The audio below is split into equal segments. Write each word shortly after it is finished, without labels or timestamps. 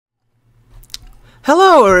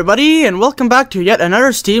Hello everybody, and welcome back to yet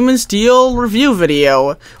another Steam and Steel review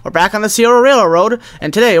video. We're back on the Sierra Railroad,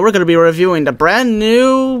 and today we're going to be reviewing the brand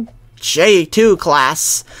new J2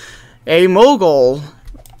 class, a Mogul.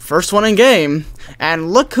 First one in game.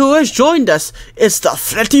 And look who has joined us. It's the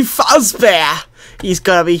Freddy Fazbear. He's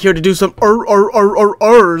gonna be here to do some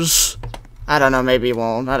ers. I don't know, maybe he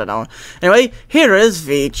won't, I don't know. Anyway, here is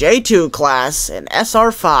the J2 class in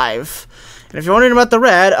SR5. And if you're wondering about the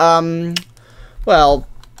red, well,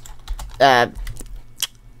 let's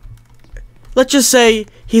just say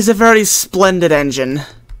he's a very splendid engine.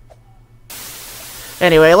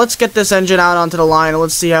 Anyway, let's get this engine out onto the line and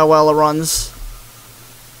let's see how well it runs.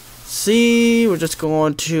 See, we're just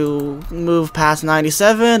going to move past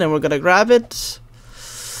 97 and we're gonna grab it.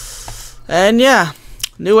 And yeah,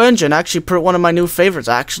 new engine, actually one of my new favorites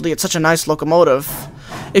actually. It's such a nice locomotive.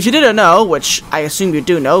 If you didn't know, which I assume you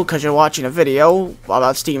do know because you're watching a video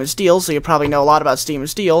about Steam and Steel, so you probably know a lot about Steam and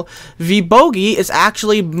Steel, the bogey is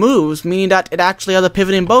actually moves, meaning that it actually has a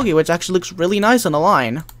pivoting bogey, which actually looks really nice on the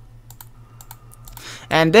line.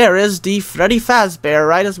 And there is the Freddy Fazbear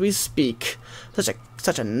right as we speak.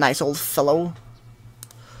 Such a nice old fellow.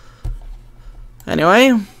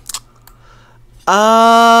 Anyway,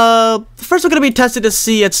 first we're gonna be tested to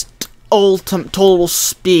see its total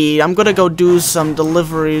speed. I'm gonna go do some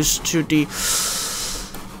deliveries to the...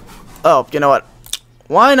 Oh, you know what?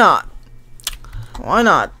 Why not? Why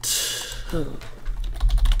not?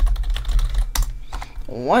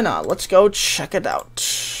 Why not? Let's go check it out.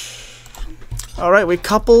 Alright, we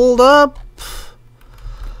coupled up.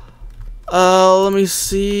 Let me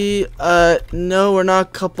see. No, we're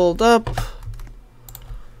not coupled up.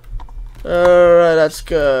 Alright, that's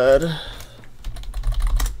good.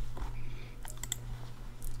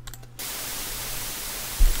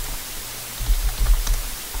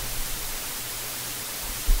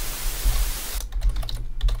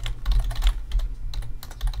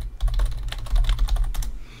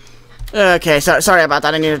 Okay, sorry about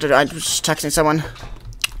that. I was just texting someone.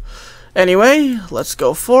 Anyway, let's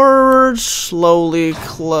go forward, slowly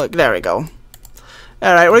there we go.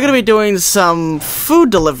 Alright, we're gonna be doing some food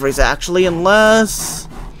deliveries actually, unless...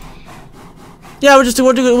 Yeah,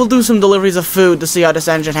 we'll do some deliveries of food to see how this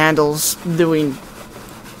engine handles doing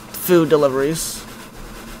food deliveries.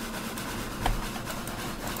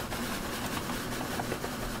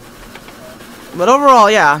 But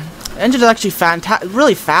overall, yeah, the engine is actually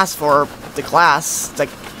really fast for the class. It's a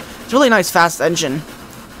really nice fast engine.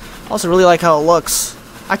 Also really like how it looks.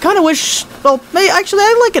 I kind of wish, well, actually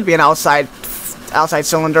I like it being outside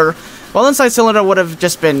cylinder. Well, inside cylinder would have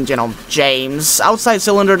just been, you know, James. Outside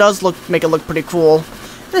cylinder does make it look pretty cool.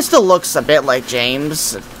 It still looks a bit like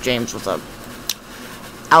James. If James was a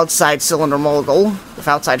outside cylinder Mogul with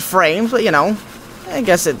outside frames, but you know, I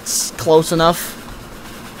guess it's close enough.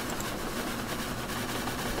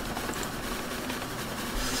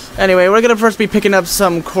 Anyway, we're gonna first be picking up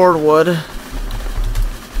some cordwood.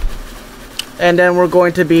 And then we're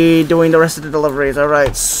going to be doing the rest of the deliveries.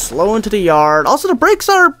 Alright, slow into the yard. Also, the brakes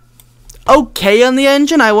are okay on the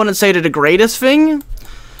engine. I wouldn't say they're the greatest thing.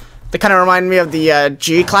 They kind of remind me of the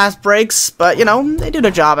G-class brakes. But, you know, they do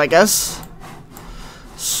the job, I guess.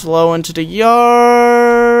 Slow into the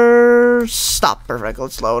yard. Stop. Perfect.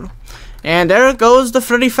 Let's load. And there goes the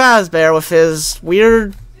Freddy Fazbear with his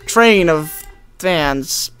weird train of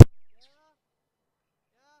fans.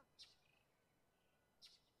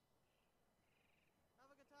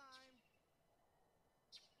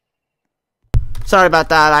 Sorry about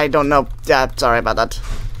that, I don't know. Yeah, sorry about that.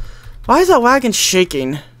 Why is that wagon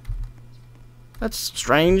shaking? That's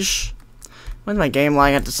strange. When's my game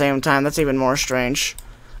lagging at the same time? That's even more strange.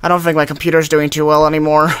 I don't think my computer's doing too well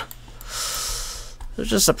anymore. It's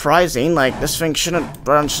just surprising, like, this thing shouldn't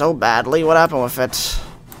run so badly. What happened with it?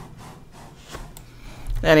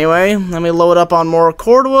 Anyway, let me load up on more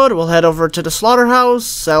cordwood. We'll head over to the slaughterhouse,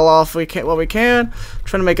 sell off what we can.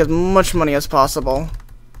 Trying to make as much money as possible.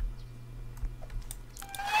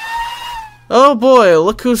 Oh boy,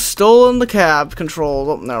 look who's stolen the cab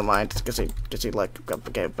control. Oh, never mind. Guess he like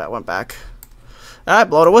went back. Alright,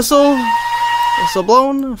 blow the whistle. Whistle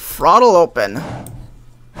blown. Throttle open.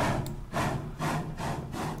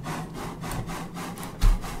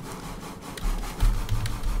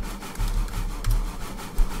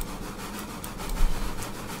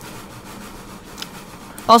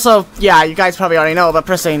 Also, yeah, you guys probably already know, but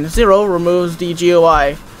pressing 0 removes the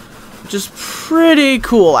GUI. Which is pretty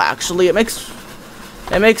cool, actually. It makes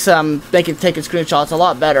taking screenshots a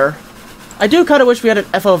lot better. I do kind of wish we had an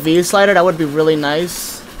FOV slider. That would be really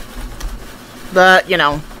nice. But you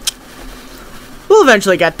know, we'll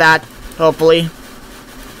eventually get that, hopefully.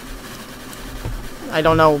 I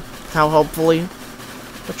don't know how, hopefully.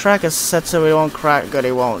 The track is set so he won't crack. Good,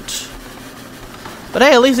 he won't. But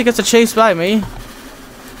hey, at least he gets a chase by me.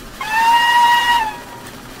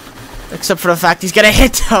 Except for the fact he's gonna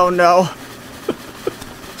hit. Oh no.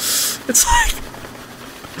 It's like,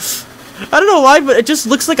 I don't know why, but it just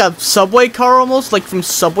looks like a subway car almost, like from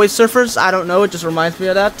Subway Surfers. I don't know, it just reminds me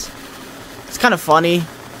of that. It's kind of funny.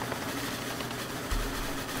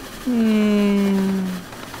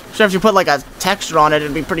 Sure, if you put like a texture on it,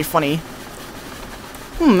 it'd be pretty funny.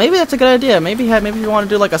 Maybe that's a good idea. Maybe if you want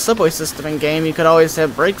to do like a subway system in game, you could always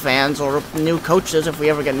have brake vans or new coaches if we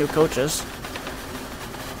ever get new coaches.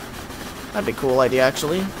 That'd be a cool idea,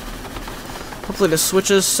 actually. Hopefully the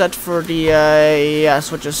switch is set for the, yeah,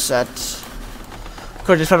 switch is set. Of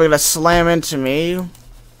course, he's probably gonna slam into me.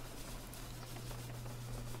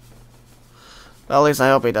 Well, at least I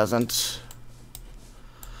hope he doesn't.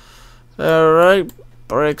 Alright,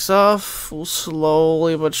 brakes off.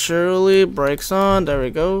 Slowly but surely, brakes on. There we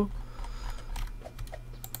go.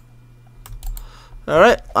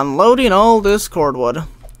 Alright, unloading all this cordwood.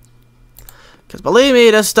 Because believe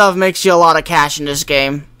me, this stuff makes you a lot of cash in this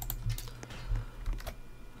game.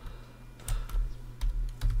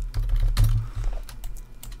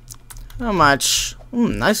 How much?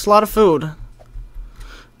 Nice lot of food.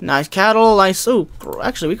 Nice cattle, nice... Ooh,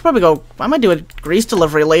 actually, we could probably go... I might do a grease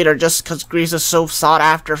delivery later, just because grease is so sought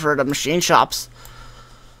after for the machine shops.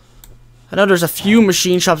 I know there's a few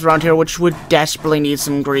machine shops around here which would desperately need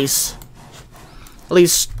some grease. At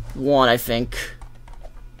least one, I think.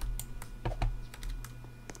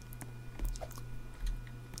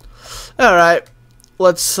 Alright,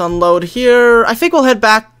 let's unload here. I think we'll head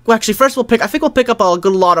back. Well, actually, first I think we'll pick up a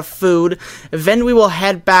good lot of food. Then we will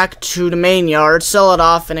head back to the main yard, sell it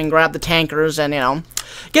off, and then grab the tankers and, you know,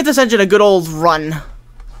 get this engine a good old run.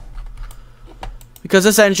 Because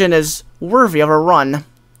this engine is worthy of a run.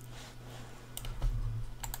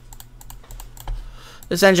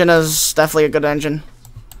 This engine is definitely a good engine.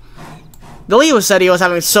 The Leo said he was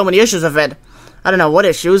having so many issues with it. I don't know what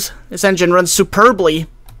issues. This engine runs superbly.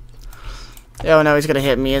 Oh no, he's gonna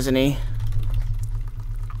hit me, isn't he?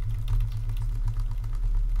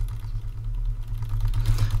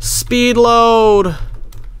 Speed load!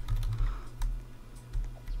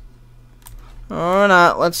 Or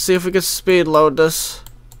not. Let's see if we can speed load this.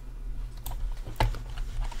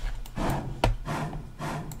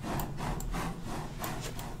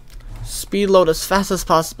 Speed load as fast as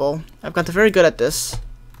possible. I've gotten very good at this.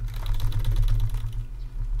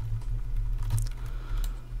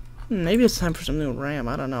 Maybe it's time for some new RAM.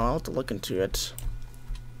 I don't know. I'll have to look into it.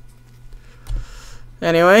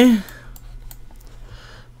 Anyway.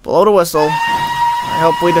 Blow the whistle. I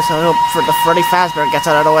hope for the Freddy Fazbear gets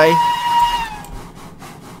out of the way.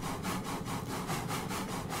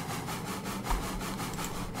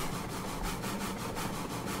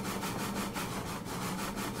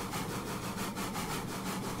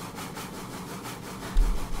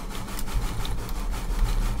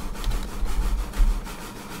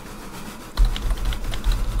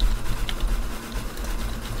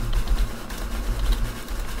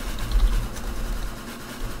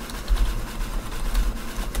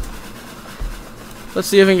 Let's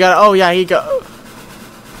see if he got. Oh yeah, he got.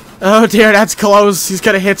 Oh dear, that's close. He's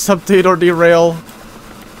gonna hit something or derail.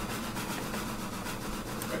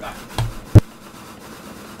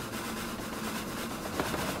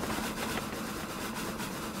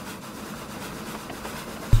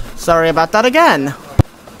 Sorry about that again.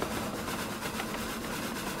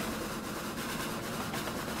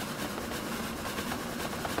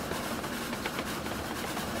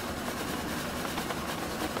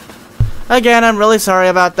 Again, I'm really sorry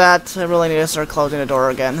about that. I really need to start closing the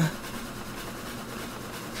door again.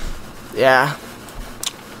 Yeah.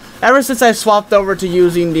 Ever since I swapped over to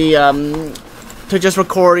using the, to just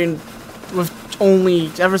recording with only,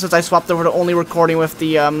 ever since I swapped over to only recording with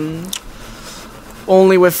the,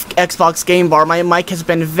 only with Xbox Game Bar, my mic has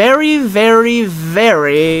been very, very,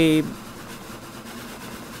 very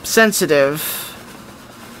sensitive.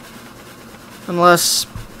 Unless,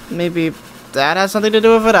 maybe that has something to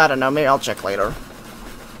do with it? I don't know. Maybe I'll check later.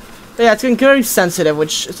 But yeah, it's getting very sensitive,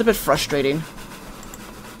 which is a bit frustrating.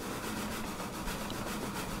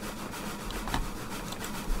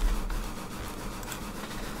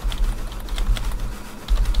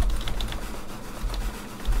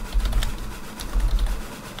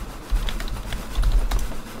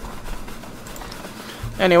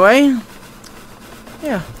 Anyway,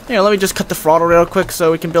 yeah. Here, let me just cut the throttle real quick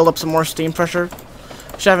so we can build up some more steam pressure.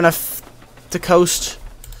 Should have enough to coast.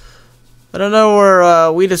 I don't know where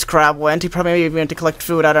Weedus Crab went. He probably maybe went to collect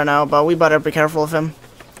food, I don't know, but we better be careful of him.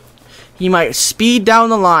 he might speed down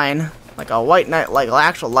the line like a white knight, like an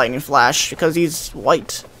actual lightning flash, because he's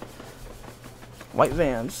white. White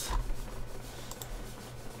vans.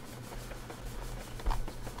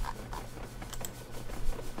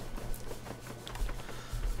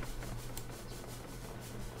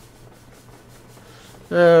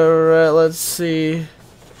 Alright, let's see.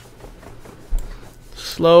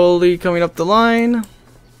 Slowly coming up the line.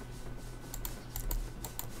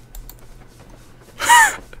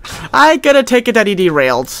 I gotta take it that he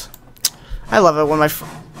derailed. I love it when my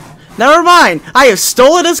never mind! I have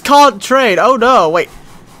stolen his train! Oh no, wait.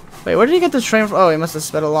 Wait, where did he get the train from? Oh, he must have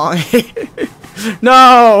sped along.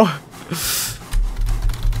 No!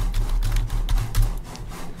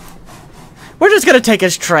 We're just gonna take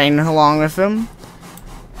his train along with him.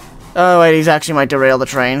 Oh wait, he's actually might derail the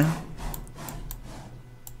train.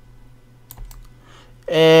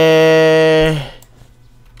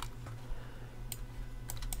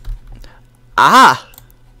 Aha!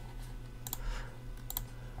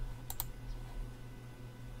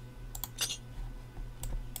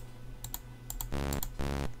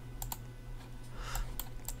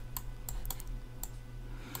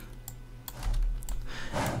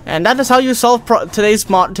 And that is how you solve this is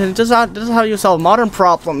how you solve modern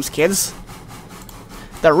problems, kids.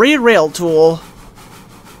 The re-rail tool.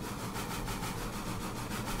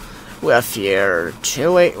 With your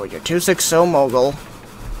 260 Mogul.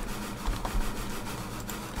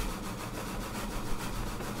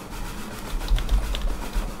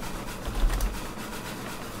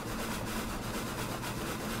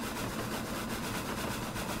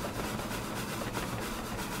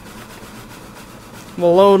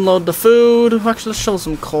 We'll load the food. Actually, let's show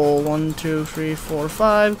some coal. 1, 2, 3, 4,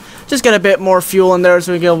 5. Just get a bit more fuel in there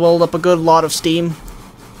so we can build up a good lot of steam.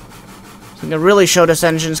 So we can really show this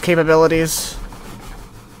engine's capabilities.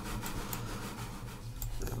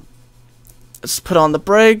 Let's put on the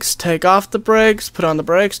brakes, take off the brakes, put on the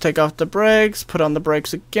brakes, take off the brakes, put on the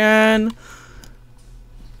brakes again.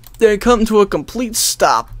 They come to a complete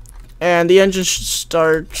stop. And the engine should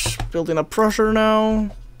start building up pressure now.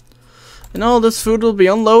 And all this food will be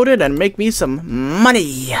unloaded and make me some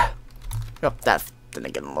money. Oh, that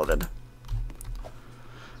didn't get unloaded.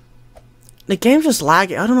 The game's just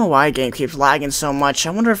lagging. I don't know why the game keeps lagging so much.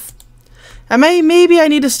 I wonder if... maybe I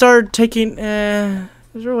need to start taking... is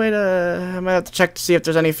there a way to... I might have to check to see if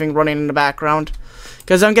there's anything running in the background.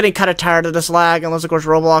 Because I'm getting kind of tired of this lag. Unless, of course,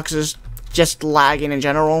 Roblox is just lagging in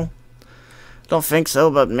general. Don't think so,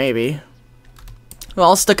 but maybe.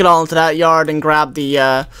 Well, I'll stick it all into that yard and grab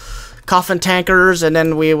the... coffin tankers, and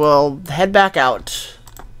then we will head back out.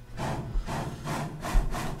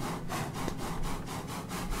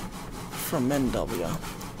 From NW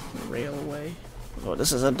Railway. Oh,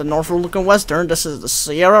 this isn't the Norfolk and Western. This is the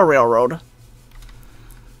Sierra Railroad.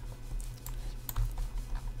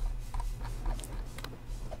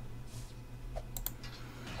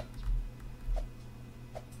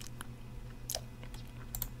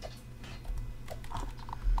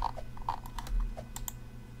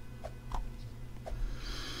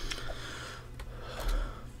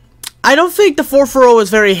 I don't think the 440 is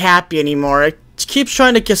very happy anymore. It keeps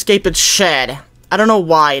trying to escape its shed. I don't know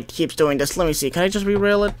why it keeps doing this. Let me see. Can I just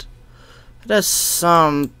re-rail it? It has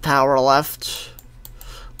some power left.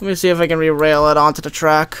 Let me see if I can re-rail it onto the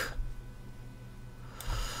track.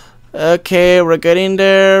 Okay, we're getting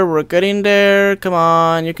there. We're getting there. Come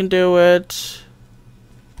on, you can do it.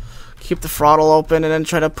 Keep the throttle open and then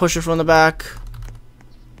try to push it from the back.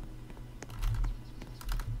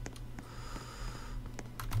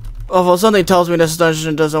 Although something tells me this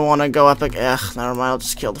dungeon doesn't want to go epic. Ugh, never mind, I'll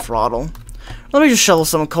just kill the throttle. Let me just shovel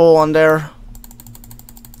some coal on there.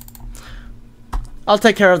 I'll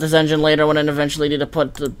take care of this engine later when I eventually need to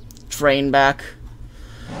put the train back.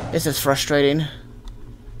 This is frustrating.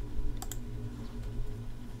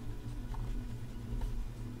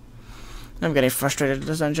 I'm getting frustrated with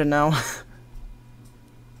this engine now.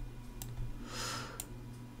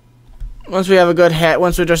 Once we have a good hit,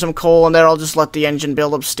 once we do some coal in there, I'll just let the engine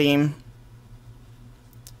build up steam.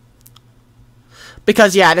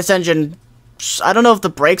 Because, yeah, this engine, I don't know if the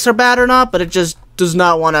brakes are bad or not, but it just does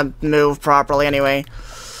not want to move properly anyway.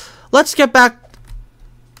 Let's get back.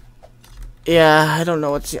 Yeah, I don't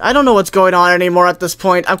know what's going on anymore at this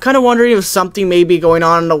point. I'm kind of wondering if something may be going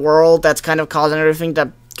on in the world that's kind of causing everything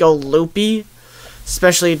to go loopy.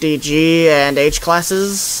 Especially DG and H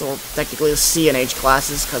classes, or technically C and H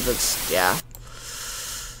classes, because it's, yeah.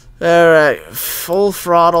 Alright, full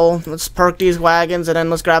throttle. Let's park these wagons, and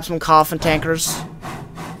then let's grab some coffin tankers.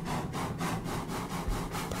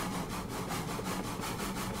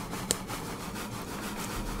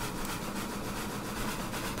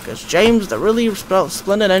 Because James, the really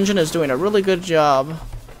splendid engine, is doing a really good job.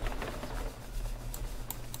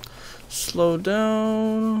 Slow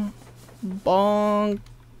down. Bonk.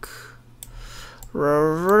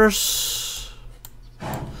 Reverse.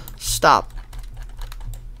 Stop.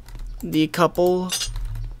 Decouple.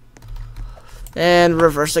 And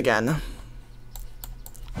reverse again.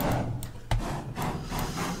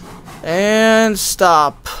 And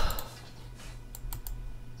stop.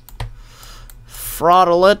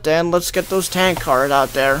 Throttle it, and let's get those tank cars out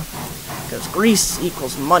there. Because grease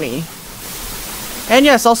equals money. And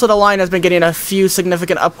yes, also the line has been getting a few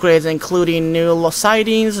significant upgrades, including new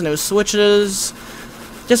sidings, new switches,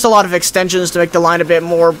 just a lot of extensions to make the line a bit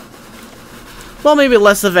more, well, maybe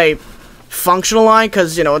less of a functional line,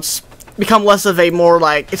 because, you know, it's become less of a more,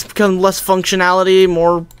 like, it's become less functionality,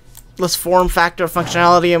 less form factor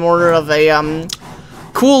functionality, and more of a,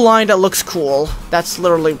 cool line that looks cool. That's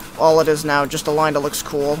literally all it is now, just a line that looks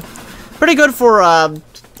cool. Pretty good for,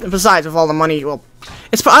 besides, with all the money, well,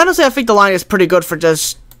 honestly, I think the line is pretty good for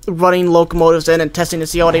just running locomotives in and testing to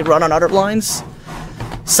see how they run on other lines.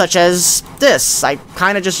 Such as this. I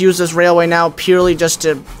kind of just use this railway now purely just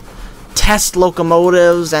to test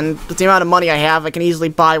locomotives, and with the amount of money I have, I can easily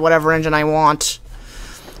buy whatever engine I want.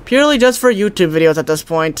 Purely just for YouTube videos at this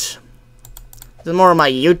point. This is more of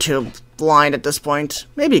my YouTube line at this point.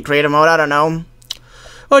 Maybe creative mode, I don't know.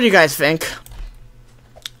 What do you guys think?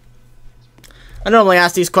 I normally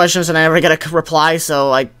ask these questions and I never get a reply,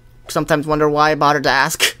 so I sometimes wonder why I bothered to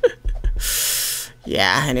ask.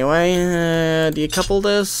 Yeah, anyway, decouple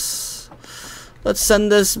this. Let's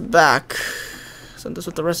send this back. Send this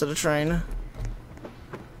with the rest of the train.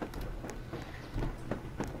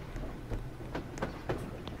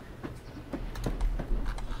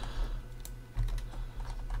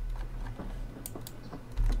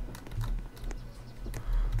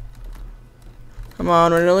 Come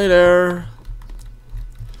on, we're nearly there.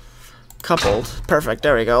 Coupled. Perfect,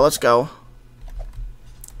 there we go, let's go.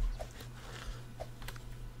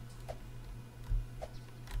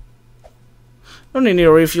 Don't need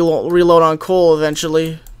to reload on coal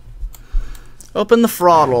eventually. Open the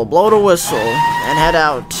throttle, blow the whistle, and head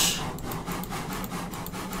out.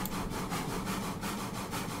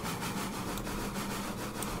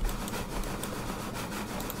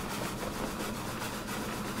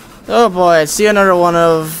 Oh boy, I see another one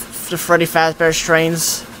of the Freddy Fazbear's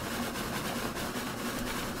trains.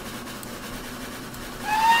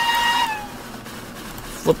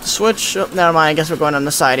 Flip the switch. Oh, never mind, I guess we're going on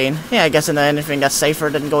the siding. Yeah, I guess in the end, anything that's safer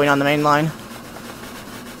than going on the main line.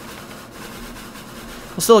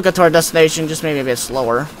 We'll still get to our destination, just maybe a bit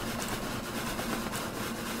slower.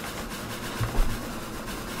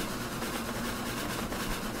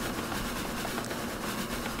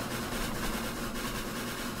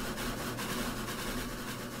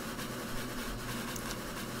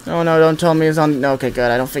 Oh no, don't tell me he's on. Okay,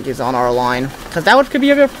 good. I don't think he's on our line, because that could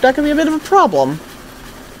be a bit of a problem.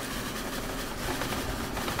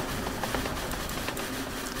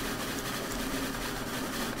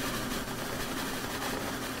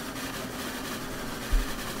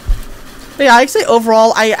 But yeah, I'd say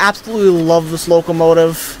overall, I absolutely love this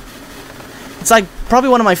locomotive. It's like probably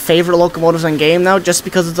one of my favorite locomotives in game now, just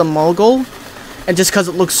because it's a Mogul, and just because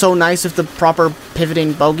it looks so nice with the proper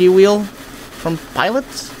pivoting bogey wheel from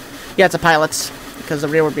Pilots. Yeah, it's a Pilots, because the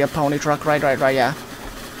rear would be a pony truck. Right, yeah.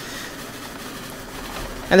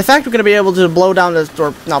 And the fact we're gonna be able to blow down this,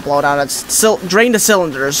 or not blow down, drain the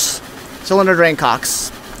cylinders, cylinder drain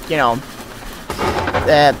cocks. You know,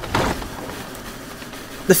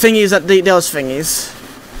 the thingies those thingies.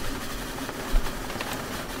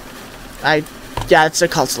 Yeah, they're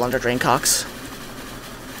called cylinder drain cocks.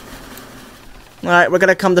 Alright, we're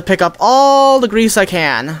gonna come to pick up all the grease I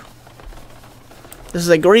can. This is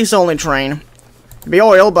a grease-only train. It'd be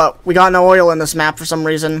oil, but we got no oil in this map for some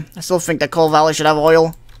reason. I still think that Coal Valley should have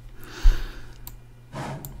oil.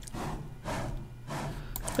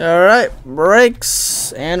 Alright,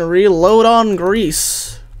 brakes, and reload on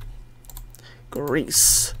grease.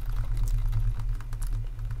 Grease.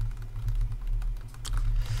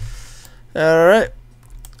 Alright.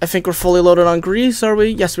 I think we're fully loaded on grease, are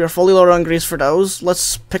we? Yes, we are fully loaded on grease for those.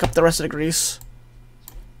 Let's pick up the rest of the grease.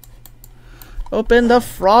 Open the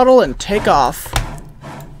throttle and take off.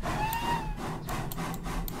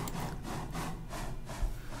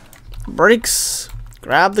 Brakes.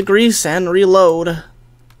 Grab the grease and reload.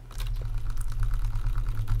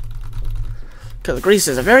 Because the grease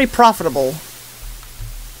is very profitable.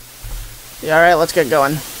 Yeah, alright, let's get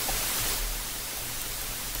going.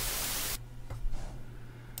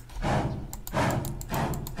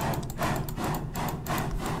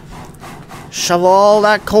 shovel all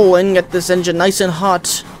that coal in, get this engine nice and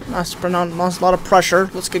hot. That's a lot of pressure.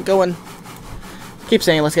 Let's get going. Keep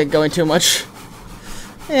saying let's get going too much.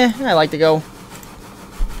 I like to go.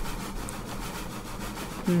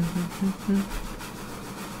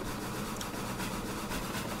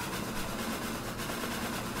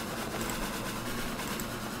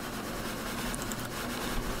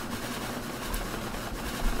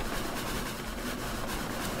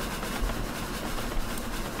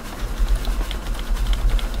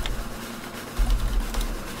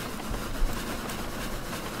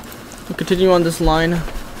 We'll continue on this line.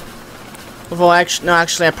 Although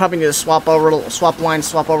actually, I probably need to swap over line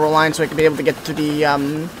so I can be able to get to the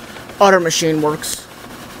other machine works.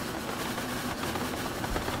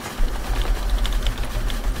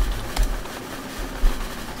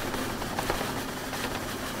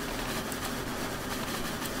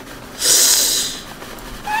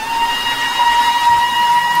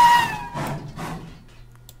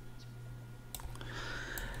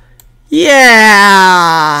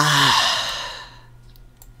 Yeah.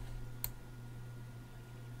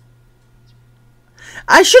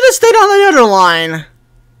 I should have stayed on the other line.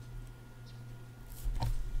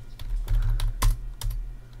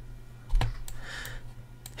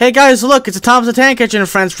 Hey guys, look, it's a Thomas the Tank Engine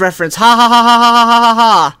Friends reference. Ha ha ha ha ha ha ha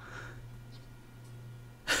ha.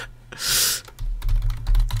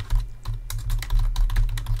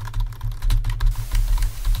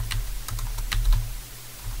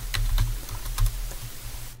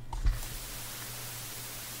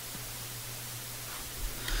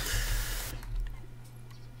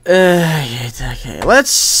 Okay,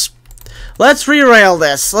 let's re-rail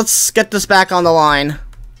this. Let's get this back on the line.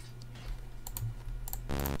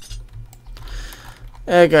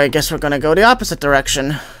 Okay, I guess we're gonna go the opposite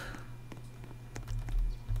direction.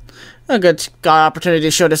 A good opportunity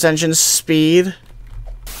to show this engine's speed.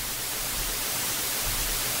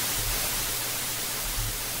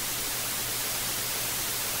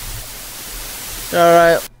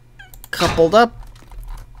 Alright, coupled up.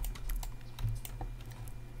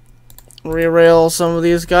 Re-rail some of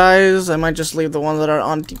these guys. I might just leave the ones that are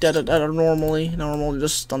on that are normally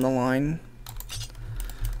just on the line.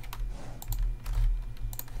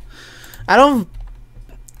 I don't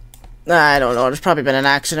know. There's probably been an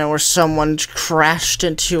accident where someone crashed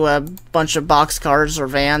into a bunch of boxcars or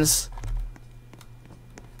vans.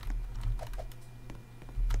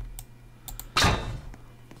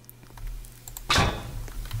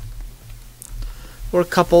 We're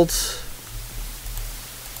coupled.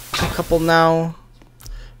 Coupled now,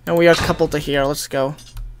 and we are coupled to here. Let's go.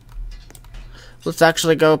 Let's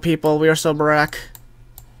actually go, people. We are so barak.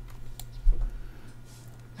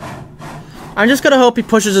 I'm just gonna hope he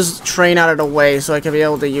pushes his train out of the way so I can be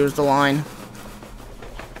able to use the line.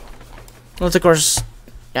 Unless, of course,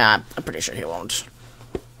 yeah, I'm pretty sure he won't.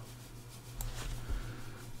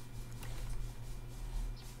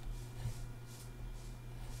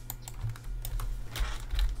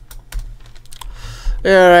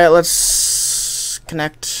 Alright, let's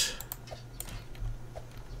connect.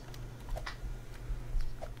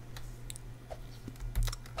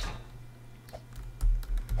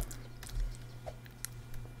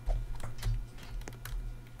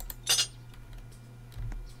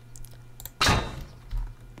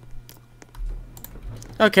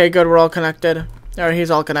 Okay, good, we're all connected. Or he's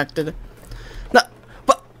all connected. No,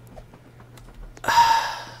 but...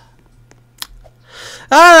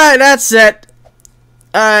 Alright, that's it.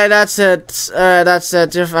 Alright, that's it. That's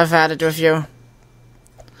it. If I've had it with you. Alright,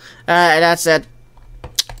 that's it.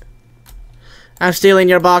 I'm stealing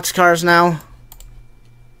your boxcars now.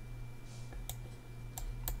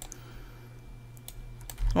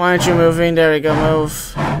 Why aren't you moving? There we go,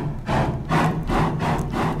 move.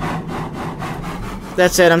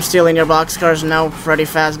 That's it, I'm stealing your boxcars now, Freddy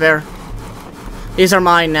Fazbear. These are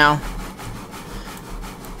mine now.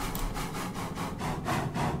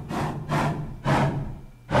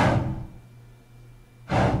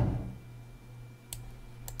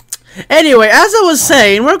 Anyway, as I was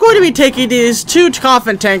saying, we're going to be taking these 2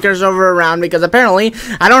 coffin tankers over around because apparently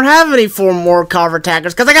I don't have any 4 more coffin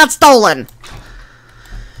tankers because I got stolen.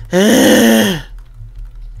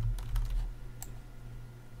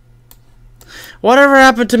 Whatever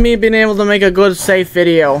happened to me being able to make a good, safe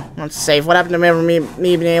video? Not safe. What happened to me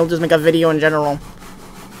being able to just make a video in general?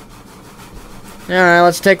 Alright,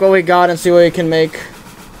 let's take what we got and see what we can make.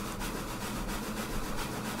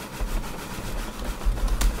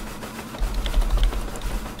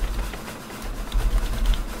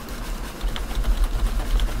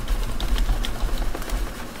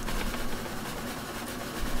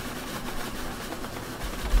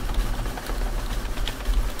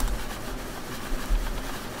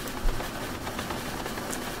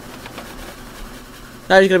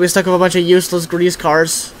 Now you're gonna be stuck with a bunch of useless grease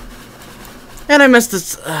cars. And I missed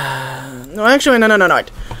this. No, actually, no.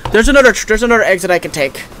 There's another exit I can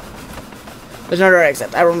take. There's another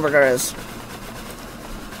exit. I remember there is.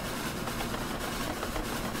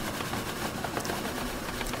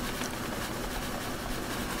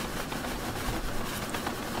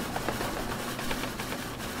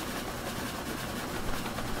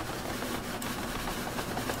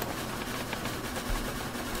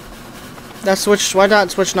 That switch, why not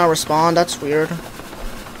switch not respond? That's weird.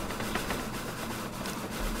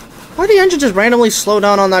 Why did the engine just randomly slow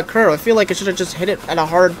down on that curve? I feel like it should have just hit it at a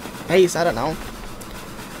hard pace. I don't know.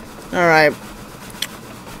 Alright.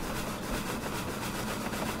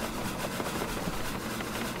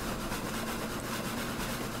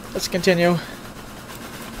 Let's continue.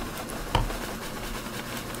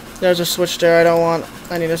 There's a switch there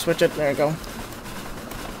I need to switch it. There we go.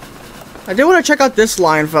 I do want to check out this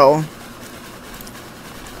line, though.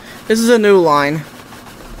 This is a new line.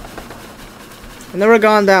 I've never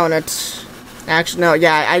gone down it. Actually, no,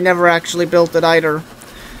 yeah, I never actually built it either. I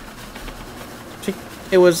think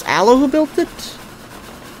it was Aloe who built it?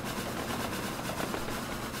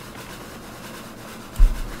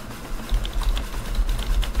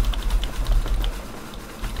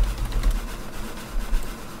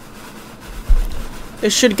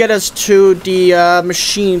 This should get us to the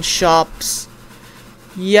machine shops.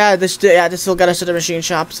 Yeah, this will get us to the machine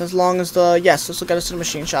shops. As long as yes, this will get us to the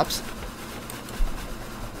machine shops.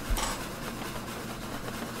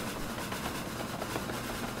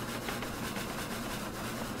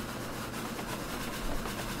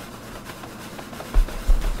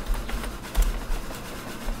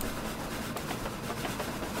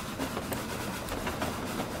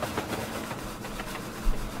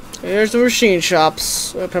 Here's the machine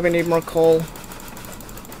shops. We'll probably need more coal.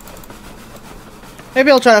 Maybe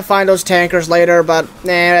I'll try to find those tankers later, but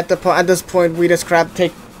nah, at this point, Wheatus Crab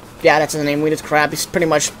yeah, that's his name, Wheatus Crab. He's pretty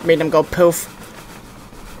much made them go poof.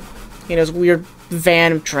 You know, his weird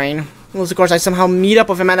van train. Unless, of course, I somehow meet up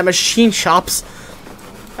with him at a machine shops.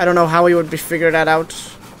 I don't know how he would be figured that out.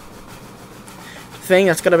 Thing,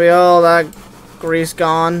 that's gonna be all that grease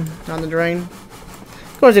gone down the drain.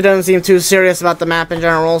 Of course, he doesn't seem too serious about the map in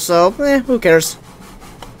general, so, who cares?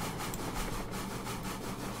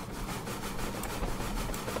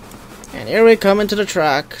 And here we come into the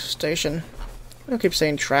track station. I don't keep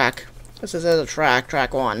saying track. This is a track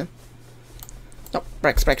 1. No,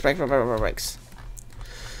 brakes.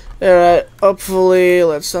 Alright, hopefully,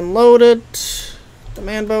 let's unload it.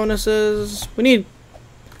 Demand bonuses. We need...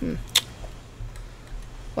 Well,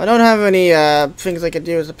 I don't have any things I could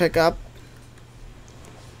use to pick up.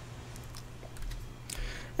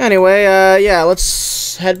 Anyway, yeah,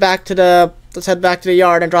 let's head back to the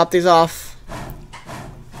yard and drop these off.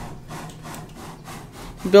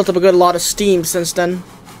 Built up a good lot of steam since then.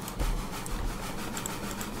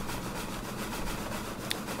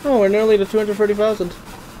 Oh, we're nearly to 230,000.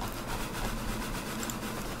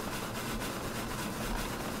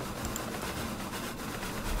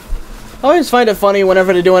 I always find it funny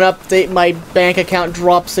whenever they do an update, my bank account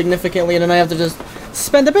drops significantly and then I have to just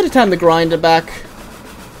spend a bit of time to grind it back.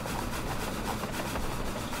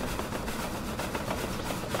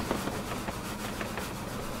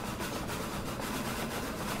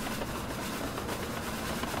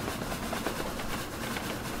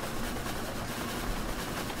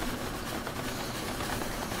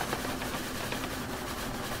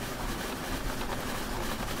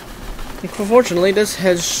 Unfortunately, this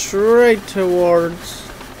heads straight towards...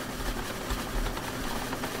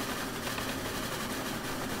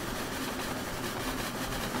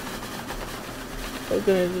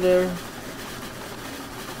 Okay, there.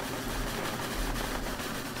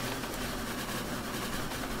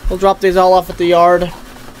 We'll drop these all off at the yard.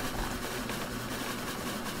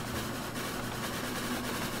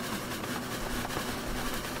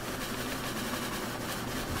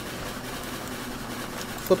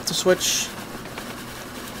 Flip the switch.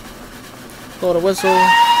 Blow the whistle.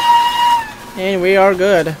 And we are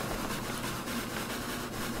good.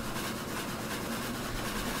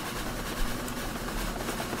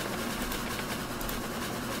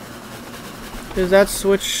 Is that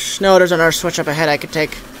switch? No, there's another switch up ahead I could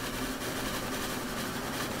take.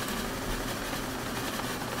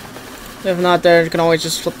 If not there, you can always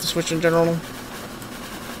just flip the switch in general.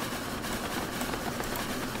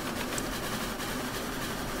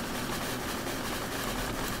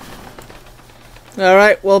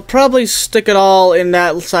 Alright, we'll probably stick it all in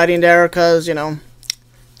that siding there, because, you know,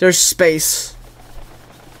 there's space.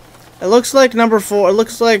 It looks like number 4, it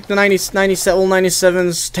looks like the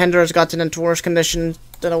 97's tender has gotten into worse condition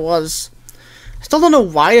than it was. Still don't know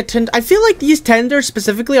why I feel like these tenders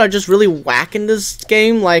specifically are just really whack in this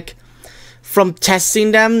game, like, from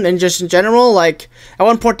testing them and just in general. Like, at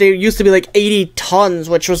one point they used to be like 80 tons,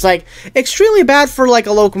 which was like extremely bad for like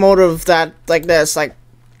a locomotive that, like this, like,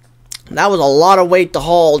 that was a lot of weight to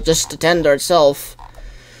haul, just the tender itself.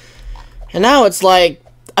 And now it's like,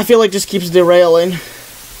 I feel like just keeps derailing.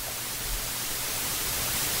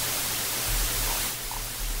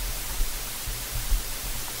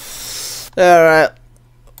 Alright.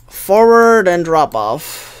 Forward and drop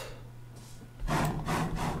off.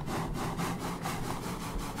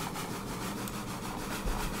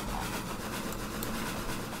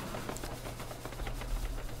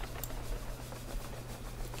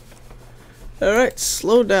 Alright,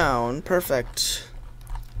 slow down. Perfect.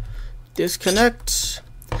 Disconnect.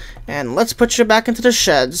 And let's put you back into the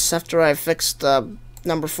sheds after I fixed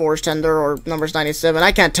number 4's tender, or number's 97.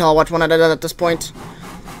 I can't tell which one I did at this point.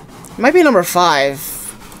 It might be number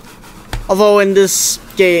 5. Although in this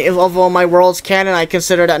game, although my world's canon, I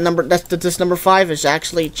consider that this number 5 is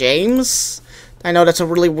actually James. I know that's a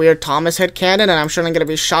really weird Thomas headcanon, and I'm sure I'm gonna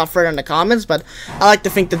be shot for it in the comments, but I like to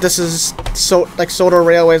think that this is Soda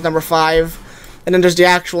Railway's number 5, and then there's the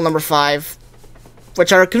actual number 5,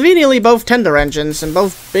 which are conveniently both tender engines, and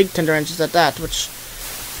both big tender engines at that, which,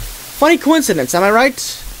 funny coincidence, am I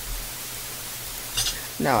right?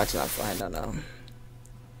 No, it's not fine, I don't know.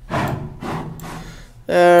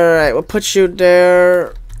 Alright, we'll put you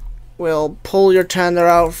there. We'll pull your tender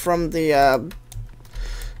out from the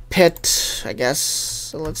pit, I guess.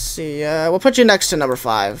 So let's see. We'll put you next to number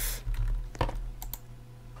 5.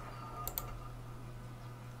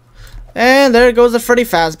 And there goes the Freddy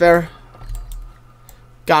Fazbear.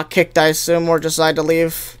 Got kicked, I assume, or decided to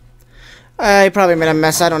leave. He probably made a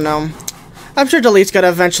mess, I don't know. I'm sure Delete's gonna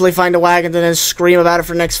eventually find a wagon and then scream about it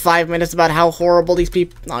for the next 5 minutes about how horrible these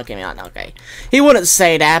people... Okay, not okay. He wouldn't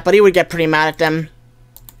say that, but he would get pretty mad at them.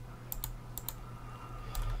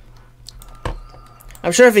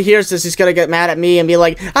 I'm sure if he hears this, he's gonna get mad at me and be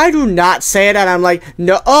like, I do not say that. I'm like,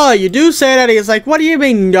 no, you do say that. He's like, what do you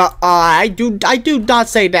mean, no, I do not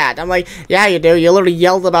say that. I'm like, yeah, you do. You literally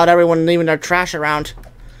yelled about everyone leaving their trash around.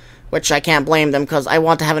 Which I can't blame them, because I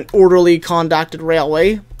want to have an orderly conducted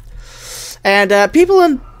railway. And people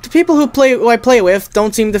who I play with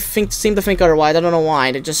don't seem to think otherwise. I don't know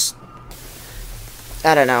why. They just,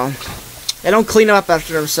 I don't know. They don't clean up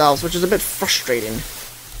after themselves, which is a bit frustrating.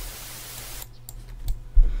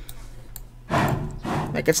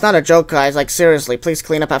 Like, it's not a joke, guys. Like, seriously, please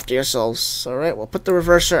clean up after yourselves. Alright, we'll put the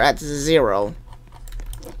reverser at 0.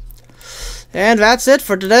 And that's it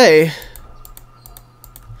for today.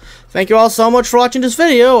 Thank you all so much for watching this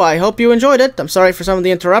video. I hope you enjoyed it. I'm sorry for some of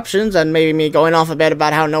the interruptions and maybe me going off a bit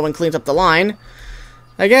about how no one cleans up the line.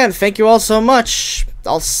 Again, thank you all so much.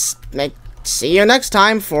 I'll see you next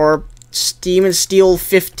time for Steam and Steel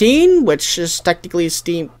 15, which is technically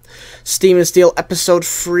Steam and Steel episode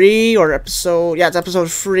 3, or episode, yeah, it's episode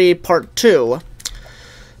 3 part 2.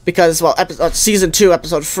 Because, well, season 2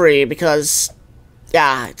 episode 3, because,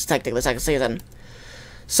 yeah, it's technically the second season.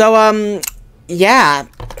 So, yeah,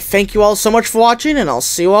 thank you all so much for watching, and I'll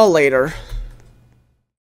see you all later.